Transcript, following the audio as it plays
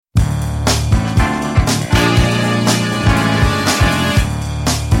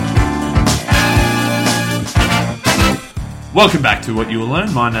Welcome back to What You Will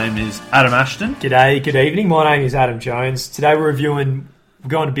Learn. My name is Adam Ashton. G'day, good evening. My name is Adam Jones. Today we're going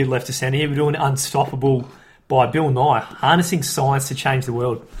a bit left to centre here. We're doing Unstoppable by Bill Nye, harnessing science to change the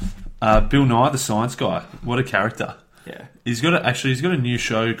world. Bill Nye, the science guy. What a character. Yeah. He's got a new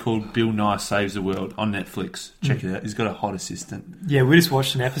show called Bill Nye Saves the World on Netflix. Check it out. He's got a hot assistant. Yeah, we just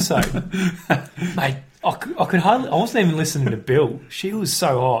watched an episode. Mate, I wasn't even listening to Bill. She was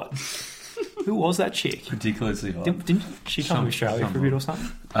so hot. Who was that chick? Ridiculously hot. Didn't she come to Australia for a bit or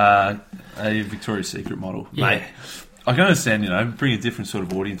something? A Victoria's Secret model. Yeah. Mate, I can understand, bring a different sort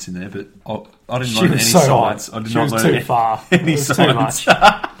of audience in there, but I didn't She learn was any so science. hot. I did She not was learn too far. any It was science. too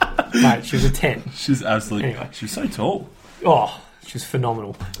much. Mate, she was a 10. She's absolutely... Anyway. She was so tall. Oh, she was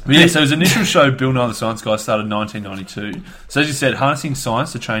phenomenal. But yeah, so his initial show, Bill Nye the Science Guy, started in 1992. So as you said, harnessing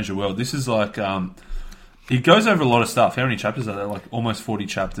science to change the world. This is like... he goes over a lot of stuff. How many chapters are there? Like almost 40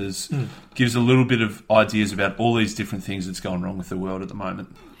 chapters. Gives a little bit of ideas about all these different things that's going wrong with the world at the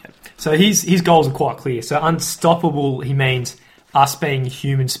moment. So his goals are quite clear. So unstoppable, he means us being a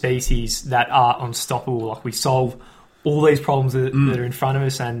human species that are unstoppable. Like we solve all these problems that are in front of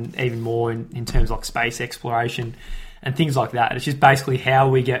us, and even more in terms of like space exploration and things like that. It's just basically how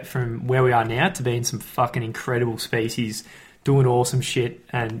we get from where we are now to being some fucking incredible species doing awesome shit.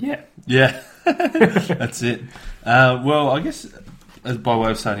 And Yeah, that's it. Well, I guess by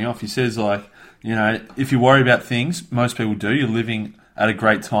way of starting off, he says if you worry about things, most people do, you're living at a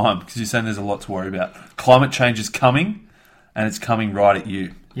great time, because he's saying there's a lot to worry about. Climate change is coming, and it's coming right at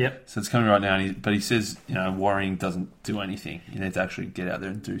you. Yep. So it's coming right now, but he says, worrying doesn't do anything. You need to actually get out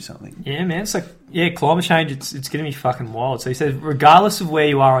there and do something. Yeah, man. It's like, climate change, it's going to be fucking wild. So he says, regardless of where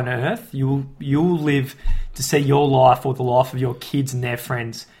you are on Earth, you will live to see your life or the life of your kids and their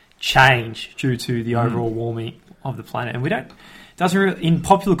friends change due to the overall warming of the planet. And in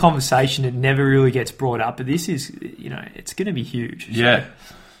popular conversation, it never really gets brought up, but this is, it's going to be huge. Yeah.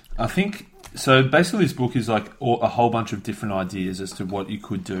 I think... So basically this book is like a whole bunch of different ideas as to what you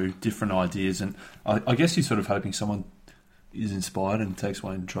could do, different ideas, and I guess he's sort of hoping someone is inspired and takes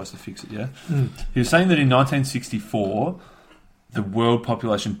one and tries to fix it, yeah? He was saying that in 1964, the world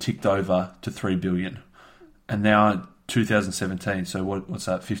population ticked over to 3 billion, and now 2017, so what's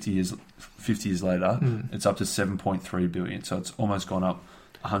that, 50 years later, it's up to 7.3 billion, so it's almost gone up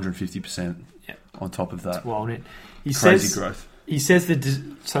 150% on top of that. It's wild, isn't it? Crazy growth. He says that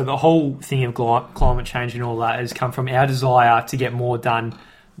the whole thing of climate change and all that has come from our desire to get more done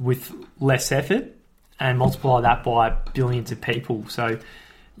with less effort and multiply that by billions of people. So,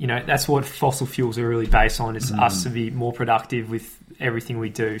 that's what fossil fuels are really based on, is us to be more productive with everything we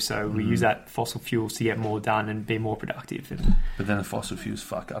do. So we use that fossil fuels to get more done and be more productive. But then the fossil fuels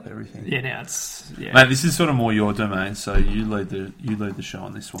fuck up everything. Yeah, now it's... Yeah. Mate, this is sort of more your domain, so you lead the show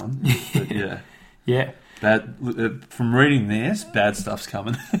on this one. But yeah. Yeah. From reading this, bad stuff's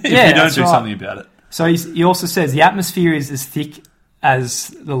coming. if Yeah, you don't do something about it. So he also says the atmosphere is as thick as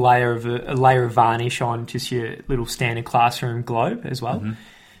the layer of a layer of varnish on just your little standard classroom globe as well.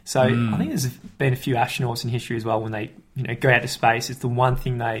 So I think there's been a few astronauts in history as well, when they go out to space, it's the one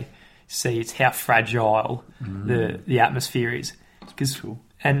thing they see, it's how fragile the atmosphere is.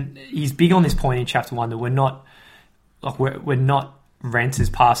 And he's big on this point in chapter 1 that we're not renters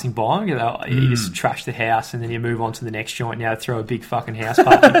passing by. You just trash the house and then you move on to the next joint. Now throw a big fucking house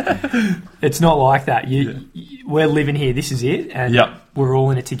party. It's not like that. We're living here. This is it, and we're all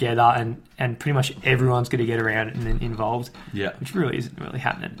in it together. And pretty much everyone's going to get around it and involved. Yeah, which really isn't really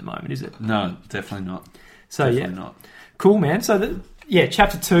happening at the moment, is it? No, definitely not. So definitely not. Cool, man. So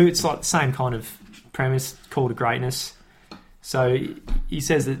chapter 2, it's like the same kind of premise, call to greatness. So he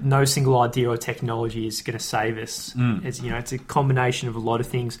says that no single idea or technology is going to save us. It's a combination of a lot of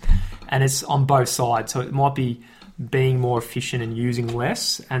things, and it's on both sides. So it might be being more efficient and using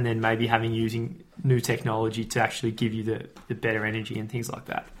less, and then maybe using new technology to actually give you the better energy and things like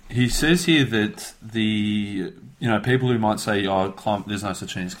that. He says here that the people who might say, there's no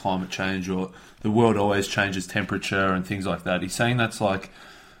such thing as climate change, or the world always changes temperature and things like that. He's saying that's like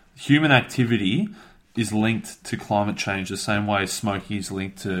human activity is linked to climate change the same way smoking is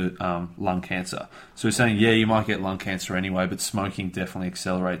linked to lung cancer. So he's saying, you might get lung cancer anyway, but smoking definitely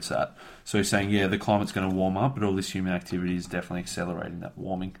accelerates that. So he's saying, the climate's going to warm up, but all this human activity is definitely accelerating that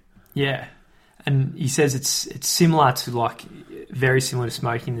warming. Yeah. And he says it's similar to very similar to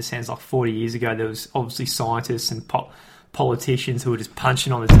smoking in the sense 40 years ago, there was obviously scientists and politicians who were just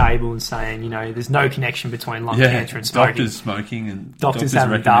punching on the table and saying, there's no connection between lung cancer and smoking. Doctors smoking and doctors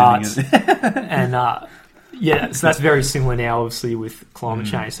having darts. And so that's very similar now, obviously, with climate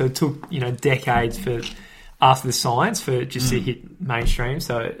change. So it took, decades after the science for it just to hit mainstream.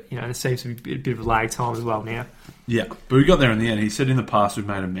 So, there seems to be a bit of a lag time as well now. Yeah, but we got there in the end. He said in the past we've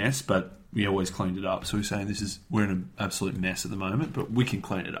made a mess, but we always cleaned it up. So he's saying we're in an absolute mess at the moment, but we can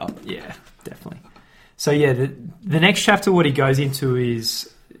clean it up. Yeah, definitely. So yeah, the next chapter, what he goes into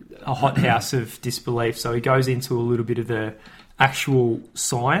is a hothouse of disbelief. So he goes into a little bit of the actual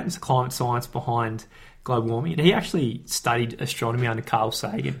science, climate science behind global warming. And he actually studied astronomy under Carl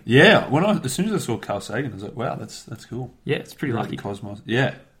Sagan. Yeah, as soon as I saw Carl Sagan, I was like, wow, that's cool. Yeah, it's pretty lucky. Cosmos.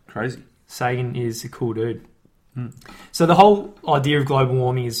 Yeah, crazy. Sagan is a cool dude. So the whole idea of global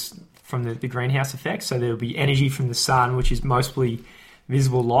warming is from the greenhouse effect. So there'll be energy from the sun, which is mostly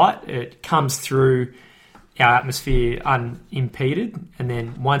visible light. It comes through our atmosphere unimpeded, and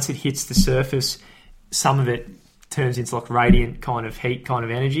then once it hits the surface, some of it turns into like radiant kind of heat kind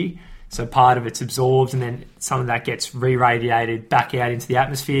of energy. So part of it's absorbed, and then some of that gets re-radiated back out into the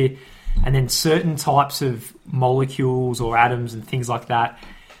atmosphere. And then certain types of molecules or atoms and things like that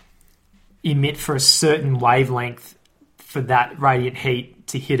emit for a certain wavelength for that radiant heat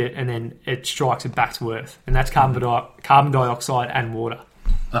to hit it, and then it strikes it back to Earth. And that's carbon dioxide and water.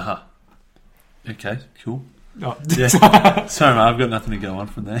 Uh-huh. Okay, cool. Oh. Yeah. Sorry, mate, I've got nothing to go on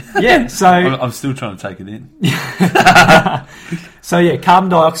from there. Yeah, so... I'm still trying to take it in. So yeah, carbon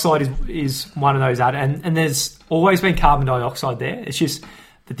dioxide is one of those atoms, and there's always been carbon dioxide there. It's just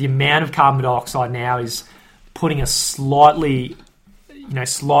that the amount of carbon dioxide now is putting a slightly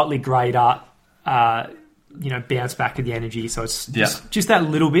greater, bounce back of the energy. So it's just that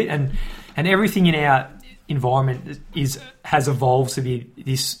little bit, and everything in our environment has evolved to be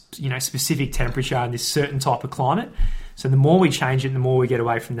this, specific temperature and this certain type of climate. So the more we change it, the more we get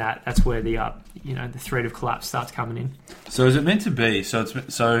away from that. That's where the threat of collapse starts coming in. So is it meant to be? So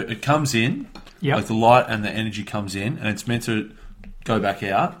it comes in, like the light and the energy comes in, and it's meant to go back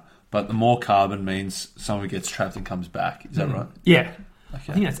out. But the more carbon means some of it gets trapped and comes back. Is that right? Yeah.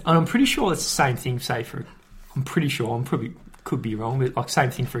 Okay. I think I'm pretty sure it's the same thing. I'm pretty sure. I'm probably could be wrong, but like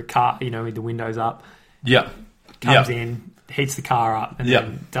same thing for a car. With the windows up. Yeah. Comes in, heats the car up, and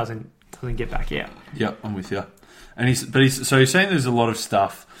then doesn't get back out. Yeah, I'm with you. And he's saying there's a lot of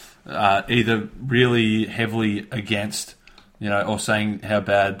stuff, either really heavily against, or saying how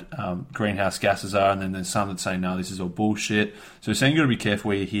bad greenhouse gases are, and then there's some that say no, this is all bullshit. So he's saying you've got to be careful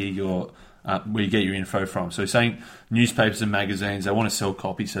where you hear where you get your info from. So he's saying newspapers and magazines, they want to sell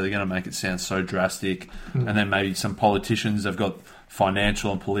copy, so they're going to make it sound so drastic. And then maybe some politicians, they've got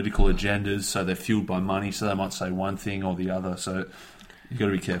financial and political agendas, so they're fueled by money, so they might say one thing or the other. So you've got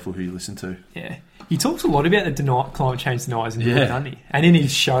to be careful who you listen to. Yeah. He talks a lot about the climate change deniers in the book, doesn't he? And in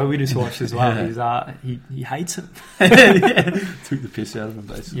his show we just watched as well, he hates it. Took the piss out of him,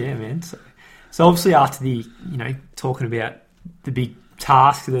 basically. Yeah, man. So obviously after the, talking about the big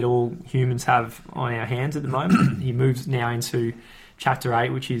task that all humans have on our hands at the moment, he moves now into chapter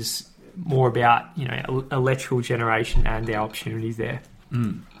 8, which is more about, electrical generation and our opportunities there.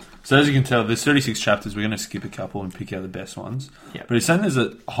 So as you can tell, there's 36 chapters. We're going to skip a couple and pick out the best ones. Yep. But he's saying there's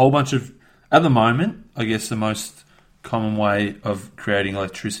a whole bunch of... At the moment, I guess the most common way of creating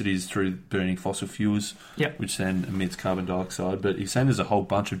electricity is through burning fossil fuels, which then emits carbon dioxide. But he's saying there's a whole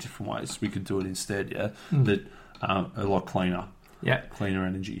bunch of different ways we could do it instead, that are a lot cleaner. Yeah. Cleaner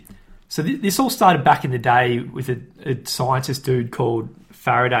energy. So this all started back in the day with a scientist dude called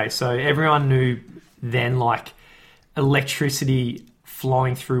Faraday. So everyone knew then, like, electricity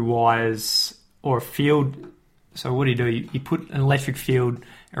flowing through wires or a field. So what do? He put an electric field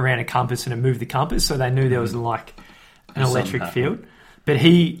around a compass and it moved the compass, so they knew there was like an electric field. But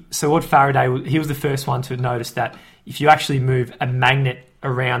he was the first one to notice that if you actually move a magnet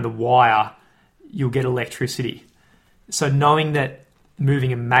around the wire, you'll get electricity. So knowing that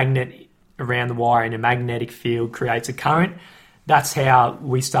moving a magnet around the wire in a magnetic field creates a current, that's how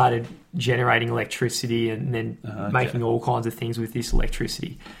we started generating electricity and then making all kinds of things with this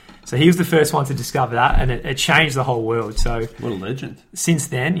electricity. So he was the first one to discover that, and it changed the whole world. So what a legend! Since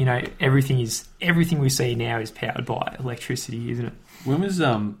then, everything we see now is powered by electricity, isn't it? When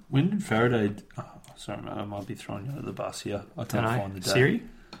did Faraday? Oh, sorry, mate, I might be throwing you under the bus here. I can't find the date. Siri?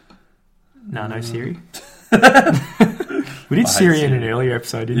 No Siri. We did Siri in an earlier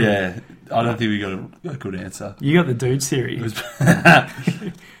episode, didn't we? Yeah, I don't think we got a good answer. You got the dude Siri. It was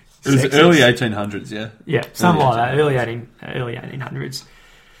early 1800s, yeah. Yeah, something like that. Early 1800s.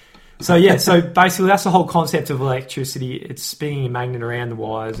 So basically that's the whole concept of electricity. It's spinning a magnet around the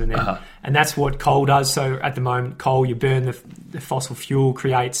wires, and then and that's what coal does. So at the moment, coal, you burn the fossil fuel,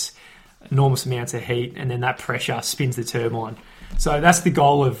 creates enormous amounts of heat, and then that pressure spins the turbine. So that's the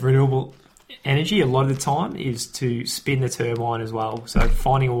goal of renewable energy a lot of the time, is to spin the turbine as well. So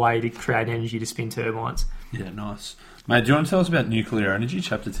finding a way to create energy to spin turbines. Yeah, nice. Mate, do you want to tell us about nuclear energy,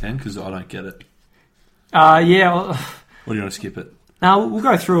 chapter 10? Because I don't get it. Yeah. Or do you want to skip it? Now we'll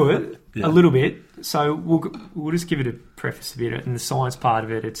go through it Yeah. a little bit. So we'll just give it a preface a bit, and the science part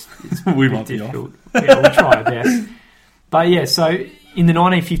of it, it's We a bit might be off. difficult. Yeah, we'll try our best. But yeah, so in the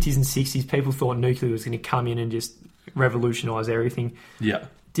 1950s and 60s, people thought nuclear was going to come in and just revolutionise everything. Yeah.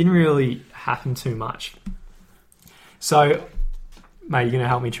 Didn't really happen too much. So, mate, you're going to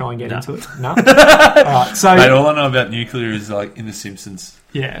help me try and get No. into it? No? All right, so... Mate, all I know about nuclear is like in The Simpsons,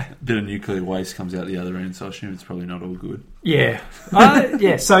 yeah. a bit of nuclear waste comes out the other end, so I assume it's probably not all good. Yeah.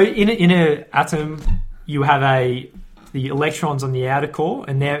 Yeah, so in a atom, you have the electrons on the outer core,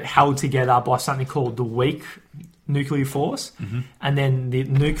 and they're held together by something called the weak nuclear force. Mm-hmm. And then the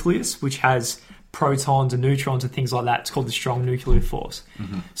nucleus, which has protons and neutrons and things like that, it's called the strong nuclear force.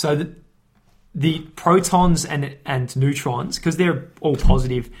 Mm-hmm. So the protons and neutrons, because they're all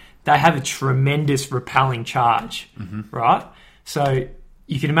positive, they have a tremendous repelling charge, right? So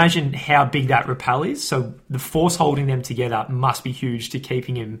you can imagine how big that repel is. So the force holding them together must be huge to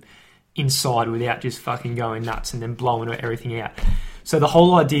keeping him inside without just fucking going nuts and then blowing everything out. So the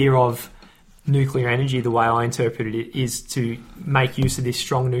whole idea of nuclear energy, the way I interpreted it, is to make use of this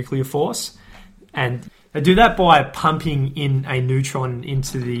strong nuclear force. And they do that by pumping in a neutron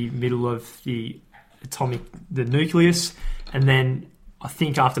into the middle of the nucleus. And then I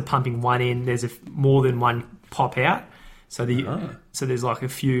think after pumping one in, there's more than one pop out. So so there's like a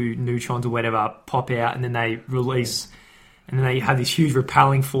few neutrons or whatever pop out, and then they release, and then they have this huge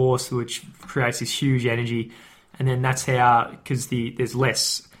repelling force which creates this huge energy. And then that's how, because there's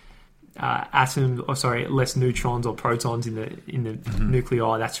less less neutrons or protons in the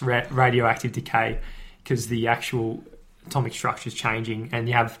nuclei. That's radioactive decay, because the actual atomic structure is changing, and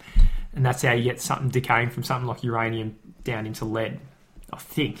that's how you get something decaying from something like uranium down into lead. I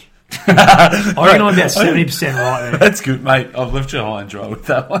think. I reckon I'm about 70% right there. That's good, mate. I've left you high and dry with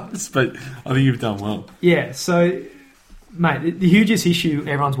that one, but I think you've done well. Yeah. So, mate, the hugest issue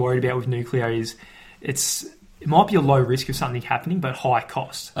everyone's worried about with nuclear is it might be a low risk of something happening, but high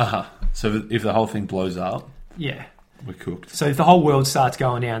cost. So if the whole thing blows up, yeah, we're cooked. So if the whole world starts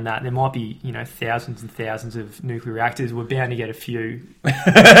going down that, there might be thousands and thousands of nuclear reactors. We're bound to get a few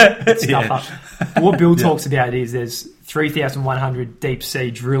stuff up. But what Bill talks about is there's 3,100 deep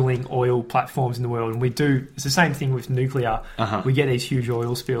sea drilling oil platforms in the world, and it's the same thing with nuclear. We get these huge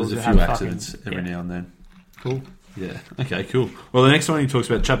oil spills. There's a few accidents every now and then. Cool. Yeah. Okay, cool. Well, the next one he talks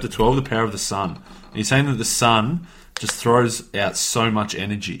about, chapter 12, the power of the sun. And he's saying that the sun just throws out so much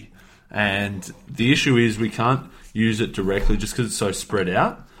energy. And the issue is we can't use it directly just because it's so spread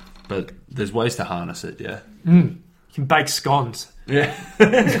out. But there's ways to harness it, yeah. You can bake scones. Yeah.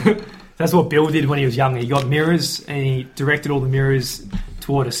 That's what Bill did when he was younger. He got mirrors and he directed all the mirrors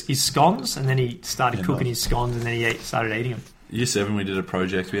toward his scones, and then he started cooking his scones, and then he started eating them. Year 7 we did a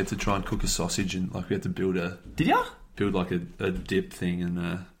project. We had to try and cook a sausage, and we had to build Did ya? like a dip thing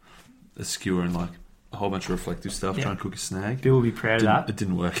and a skewer and like a whole bunch of reflective stuff. Try and cook a snag. Bill will be proud of that. It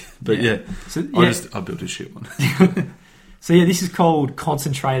didn't work, but So, I built a shit one. So this is called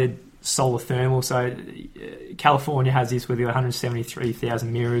concentrated solar thermal. So California has this with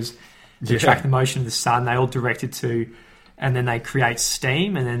 173,000 mirrors to track the motion of the sun. They all direct it to, and then they create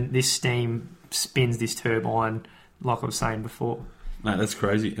steam, and then this steam spins this turbine, like I was saying before. Mate, that's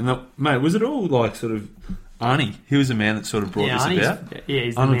crazy. And mate, was it all like sort of Arnie? He was the man that sort of brought this about. Yeah,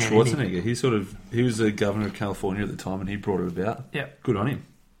 he's the Arnold man, Schwarzenegger. He was the governor of California at the time, and he brought it about. Yeah, good on him.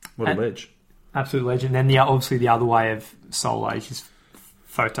 What a ledge. Absolute legend. Then obviously the other way of solar is just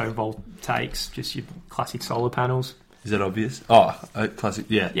photovoltaics, just your classic solar panels. Is that obvious? Oh, classic.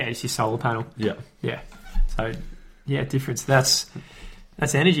 Yeah. Yeah, it's your solar panel. Yeah. Yeah. So, yeah, difference. That's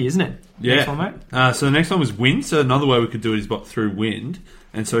energy, isn't it? Yeah. Next one, mate. So the next one was wind. So another way we could do it is through wind.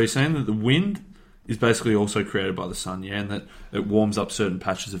 And so he's saying that the wind is basically also created by the sun, and that it warms up certain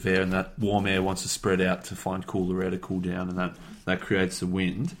patches of air, and that warm air wants to spread out to find cooler air to cool down, and that creates the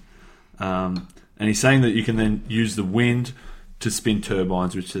wind. And he's saying that you can then use the wind to spin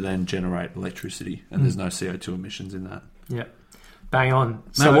turbines, which to then generate electricity, and there's no CO2 emissions in that. Yeah, bang on.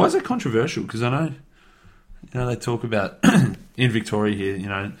 So why is it controversial? Because I know, they talk about in Victoria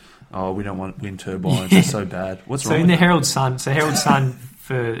here, we don't want wind turbines; they're so bad. What's wrong? So in with the Herald Sun, Herald Sun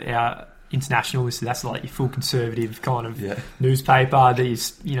for our international list, that's like your full conservative kind of newspaper. That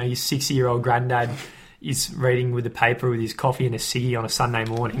is, your 60-year-old granddad is reading with the paper with his coffee and a ciggy on a Sunday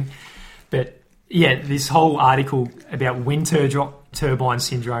morning. But yeah, this whole article about wind turbine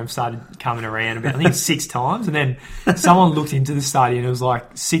syndrome started coming around about, I think, 6 times. And then someone looked into the study, and it was like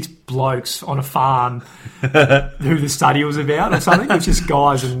 6 blokes on a farm who the study was about or something, which is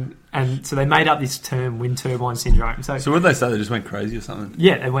guys. And And so they made up this term, wind turbine syndrome. So what did they say? They just went crazy or something?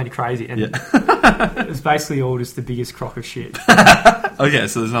 yeah, they went crazy. And it was basically all just the biggest crock of shit. Okay,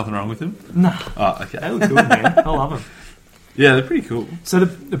 so there's nothing wrong with them? No. Oh, okay. They look good, man. I love them. Yeah, they're pretty cool. So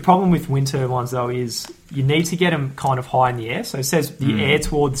the problem with wind turbines, though, is you need to get them kind of high in the air. So it says the air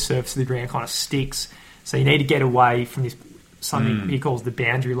toward the surface of the ground kind of sticks. So you need to get away from this, something he calls the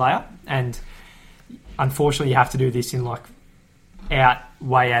boundary layer. And unfortunately, you have to do this in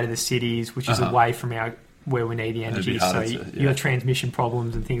way out of the cities, which is away from where we need the energy. So you got transmission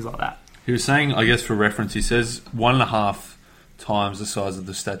problems and things like that. He was saying, I guess for reference, he says 1.5 times the size of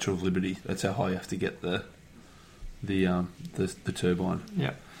the Statue of Liberty. That's how high you have to get the turbine.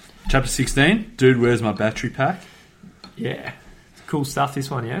 Yeah. Chapter 16. Dude, where's my battery pack? Yeah. Cool stuff, this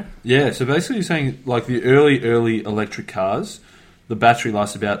one, yeah? Yeah, so basically you're saying, like, the early electric cars, the battery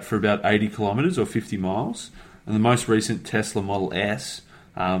lasts for about 80 kilometres or 50 miles, and the most recent Tesla Model S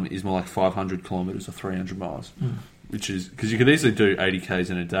is more like 500 kilometres or 300 miles, which is... Because you could easily do 80 Ks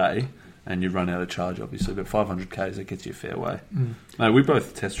in a day, and you'd run out of charge, obviously, but 500 Ks, that gets you a fair way. Mate, we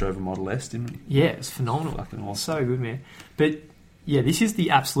both test drove a Model S, didn't we? Yeah, it's phenomenal. Fucking awesome. So good, man. But, yeah, this is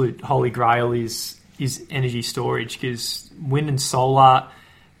the absolute holy grail is energy storage, because wind and solar,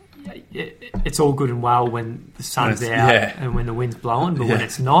 it's all good and well when the sun's out and when the wind's blowing, but when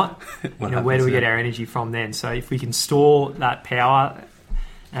it's not, where do we get our energy from then? So if we can store that power,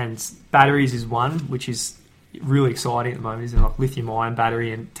 and batteries is one, which is really exciting at the moment, isn't it? Like lithium-ion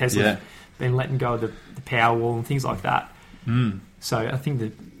battery, and Tesla's been letting go of the power wall and things like that. So I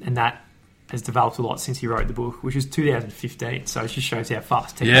think that has developed a lot since he wrote the book, which was 2015. So it just shows how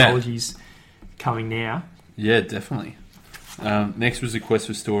fast technology's coming now. Yeah, definitely. Next was the quest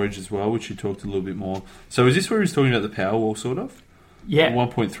for storage as well, which you talked a little bit more. So is this where he was talking about the power wall, sort of? Yeah.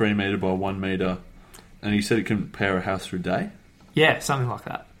 1.3 metre by 1 metre, and he said it can power a house for a day? Yeah, something like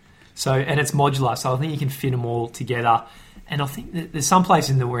that. So, and it's modular, so I think you can fit them all together. And I think that there's some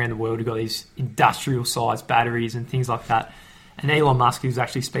places around the world who've got these industrial-sized batteries and things like that. And Elon Musk was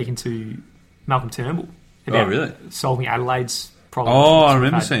actually speaking to Malcolm Turnbull about solving Adelaide's problem. Oh, I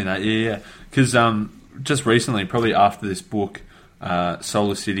remember seeing that, yeah. Because just recently, probably after this book,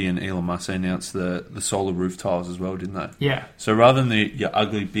 Solar City and Elon Musk announced the solar roof tiles as well, didn't they? Yeah. So rather than your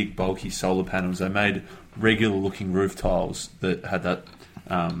ugly, big, bulky solar panels, they made regular-looking roof tiles that had that...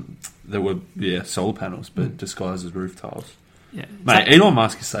 that were solar panels, but disguised as roof tiles. Yeah, mate, Elon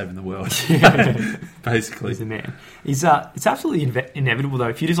Musk is saving the world. Basically, he's a man. It's absolutely inevitable though.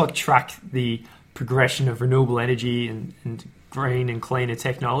 If you just track the progression of renewable energy and green and cleaner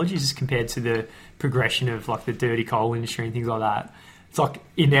technologies, as compared to the progression of the dirty coal industry and things like that, it's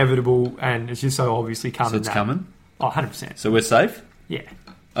inevitable, and it's just so obviously coming. So it's coming. Oh, 100%. So we're safe. Yeah.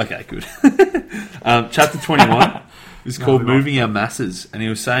 Okay, good. Chapter 21 is called Moving Our Masses, and he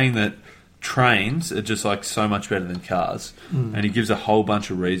was saying that trains are just so much better than cars, and he gives a whole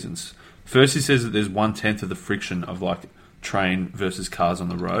bunch of reasons. First, he says that there's 1/10 of the friction of train versus cars on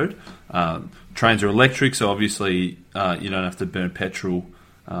the road. Trains are electric, so obviously you don't have to burn petrol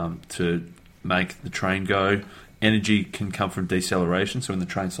to make the train go. Energy can come from deceleration, so when the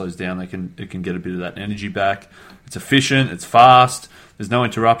train slows down, it can get a bit of that energy back. It's efficient, it's fast, there's no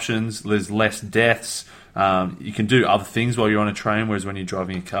interruptions, there's less deaths. You can do other things while you're on a train, whereas when you're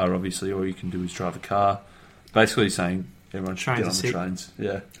driving a car, obviously, all you can do is drive a car. Basically saying everyone should get on the trains.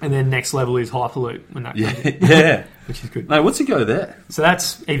 Yeah. And then next level is Hyperloop when that comes in. Yeah. Which is good. No, what's it go there? So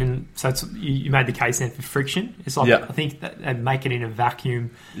you made the case then for friction. It's I think that they make it in a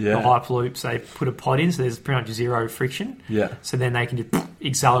vacuum, the Hyperloop, so they put a pod in, so there's pretty much zero friction. Yeah. So then they can just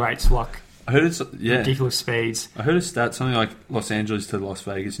accelerate to I heard it's ridiculous speeds. I heard a stat, something like Los Angeles to Las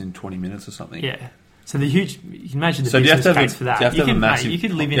Vegas in 20 minutes or something. Yeah. So you can imagine the business case for that. Do you have to have a massive... you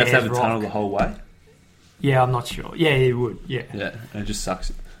could live in you have to have a tunnel the whole way? Yeah, I'm not sure. Yeah, it would. Yeah. Yeah, and it just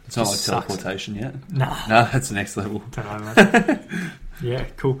sucks. It's not teleportation yet. No, that's the next level. Don't know, man. Yeah,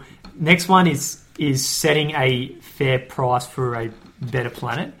 cool. Next one is setting a fair price for a better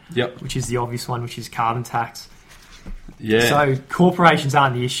planet. Yep. Which is the obvious one, which is carbon tax. Yeah. So corporations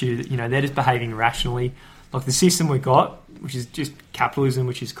aren't the issue. They're just behaving rationally. The system we've got, which is just capitalism,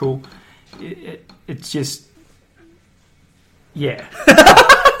 which is cool. It's just, yeah.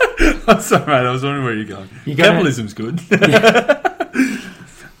 I'm sorry, mate. I was wondering where you're going. Capitalism's good.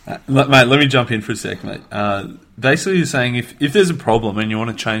 Mate, let me jump in for a sec, mate. Basically, you're saying if there's a problem and you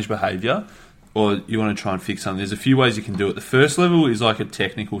want to change behaviour or you want to try and fix something, there's a few ways you can do it. The first level is a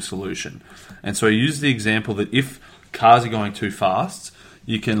technical solution. And so I use the example that if cars are going too fast,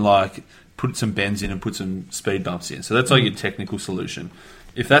 you can put some bends in and put some speed bumps in. So that's your technical solution.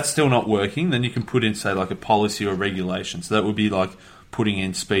 If that's still not working, then you can put in, say, a policy or regulation. So that would be putting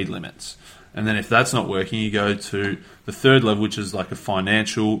in speed limits. And then if that's not working, you go to the third level, which is like a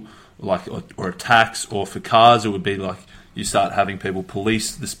financial, or a tax, or for cars, it would be like you start having people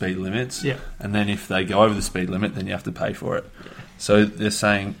police the speed limits. Yeah. And then if they go over the speed limit, then you have to pay for it. Yeah. So they're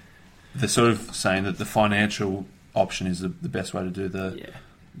sort of saying that the financial option is the best way to do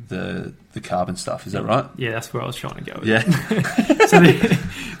the carbon stuff. Is that right? Yeah, that's where I was trying to go with it. So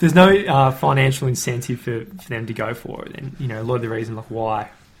there's no financial incentive for them to go for it. And, a lot of the reason, like, why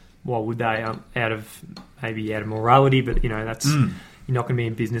would they? Out of morality, but, that's... You're not going to be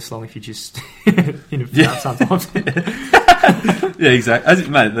in business long if you're just in a flat sometimes. Yeah, exactly.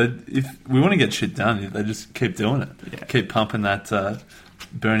 Mate, if we want to get shit done, they just keep doing it. Yeah. Keep pumping that...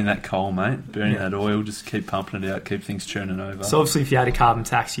 burning that coal, mate. Burning that oil. Just keep pumping it out. Keep things churning over. So obviously, if you had a carbon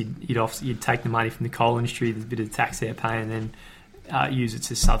tax, you'd take the money from the coal industry. There's a bit of tax they're paying, and then use it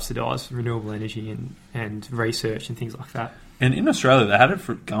to subsidise renewable energy and research and things like that. And in Australia, they had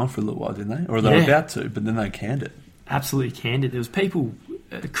it going for a little while, didn't they? Or they were about to, but then they canned it. Absolutely canned it. There was people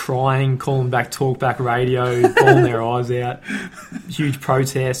crying, calling back talkback radio, bawling their eyes out. Huge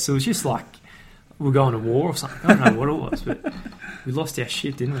protests. It was just like we're going to war or something. I don't know what it was, but we lost our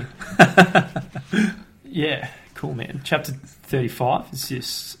shit, didn't we? Yeah, cool, man. Chapter 35 is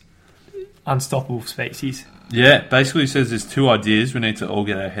just unstoppable species. Yeah, basically it says there's two ideas we need to all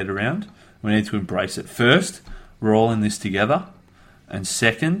get our head around. We need to embrace it. First, we're all in this together. And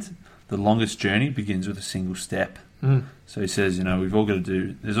second, the longest journey begins with a single step. So he says, we've all got to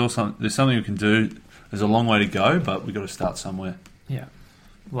do... There's something we can do. There's a long way to go, but we've got to start somewhere. Yeah.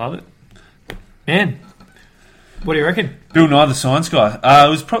 Love it. Man, what do you reckon? Bill Nye, the Science Guy.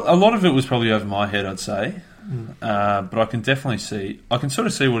 A lot of it was probably over my head, I'd say. But I can definitely see... I can sort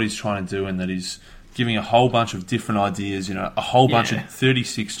of see what he's trying to do, and that he's giving a whole bunch of different ideas, a whole bunch of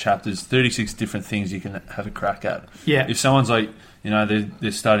 36 chapters, 36 different things you can have a crack at. Yeah. If someone's like,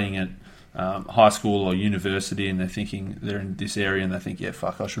 they're studying at high school or university, and they're thinking they're in this area, and they think, yeah,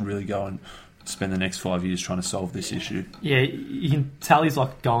 fuck, I should really go and spend the next 5 years trying to solve this issue. Yeah, you can tell he's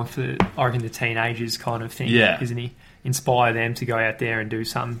like going for, I reckon, the teenagers kind of thing, isn't he? Inspire them to go out there and do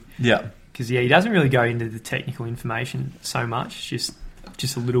something. Yeah. Because, he doesn't really go into the technical information so much, just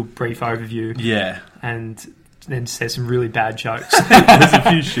a little brief overview. Yeah. And then says some really bad jokes. There's a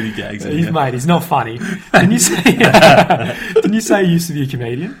few shitty gags in here. Mate, he's not funny. Didn't you say he used to be a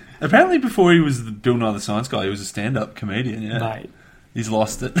comedian? Apparently before he was the Bill Nye the Science Guy, he was a stand-up comedian, yeah. Mate. He's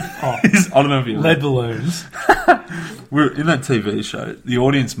lost it. Oh, I don't know if he... Lead balloons. We're in that TV show. The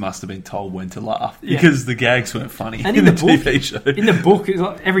audience must have been told when to laugh because the gags weren't funny and in the TV show. In the book, it was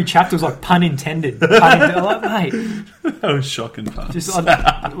like, every chapter was like pun intended. Like, mate. That was shocking pun. It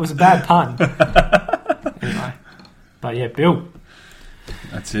was a bad pun. Anyway. But yeah, Bill.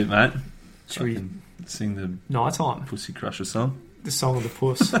 That's it, mate. Should we sing the Nighttime Pussy Crusher song? The song of the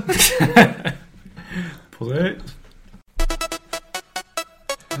puss. Pull it.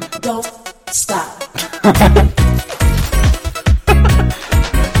 Don't stop.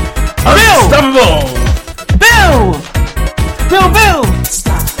 Unstoppable! Bill!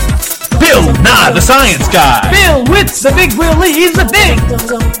 Stop. Bill Nye the Science Guy! Bill with the big wheel, he's the big!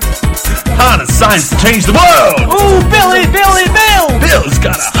 Harness science to change the world! Oh, Bill! Bill's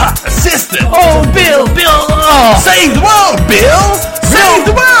got a hot assistant! Oh, Bill! Oh. Save the world, Bill! Save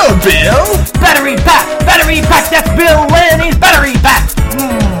the world, Bill! Battery pack, that's Bill and his battery pack!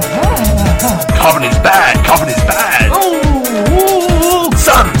 Carbon is bad! Oh!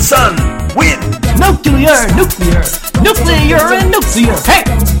 Sun, wind! Nuclear! Hey!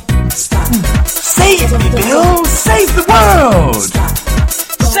 Save me, Bill! Save the world!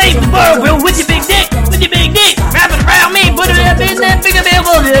 Save the world, Bill, with your big dick!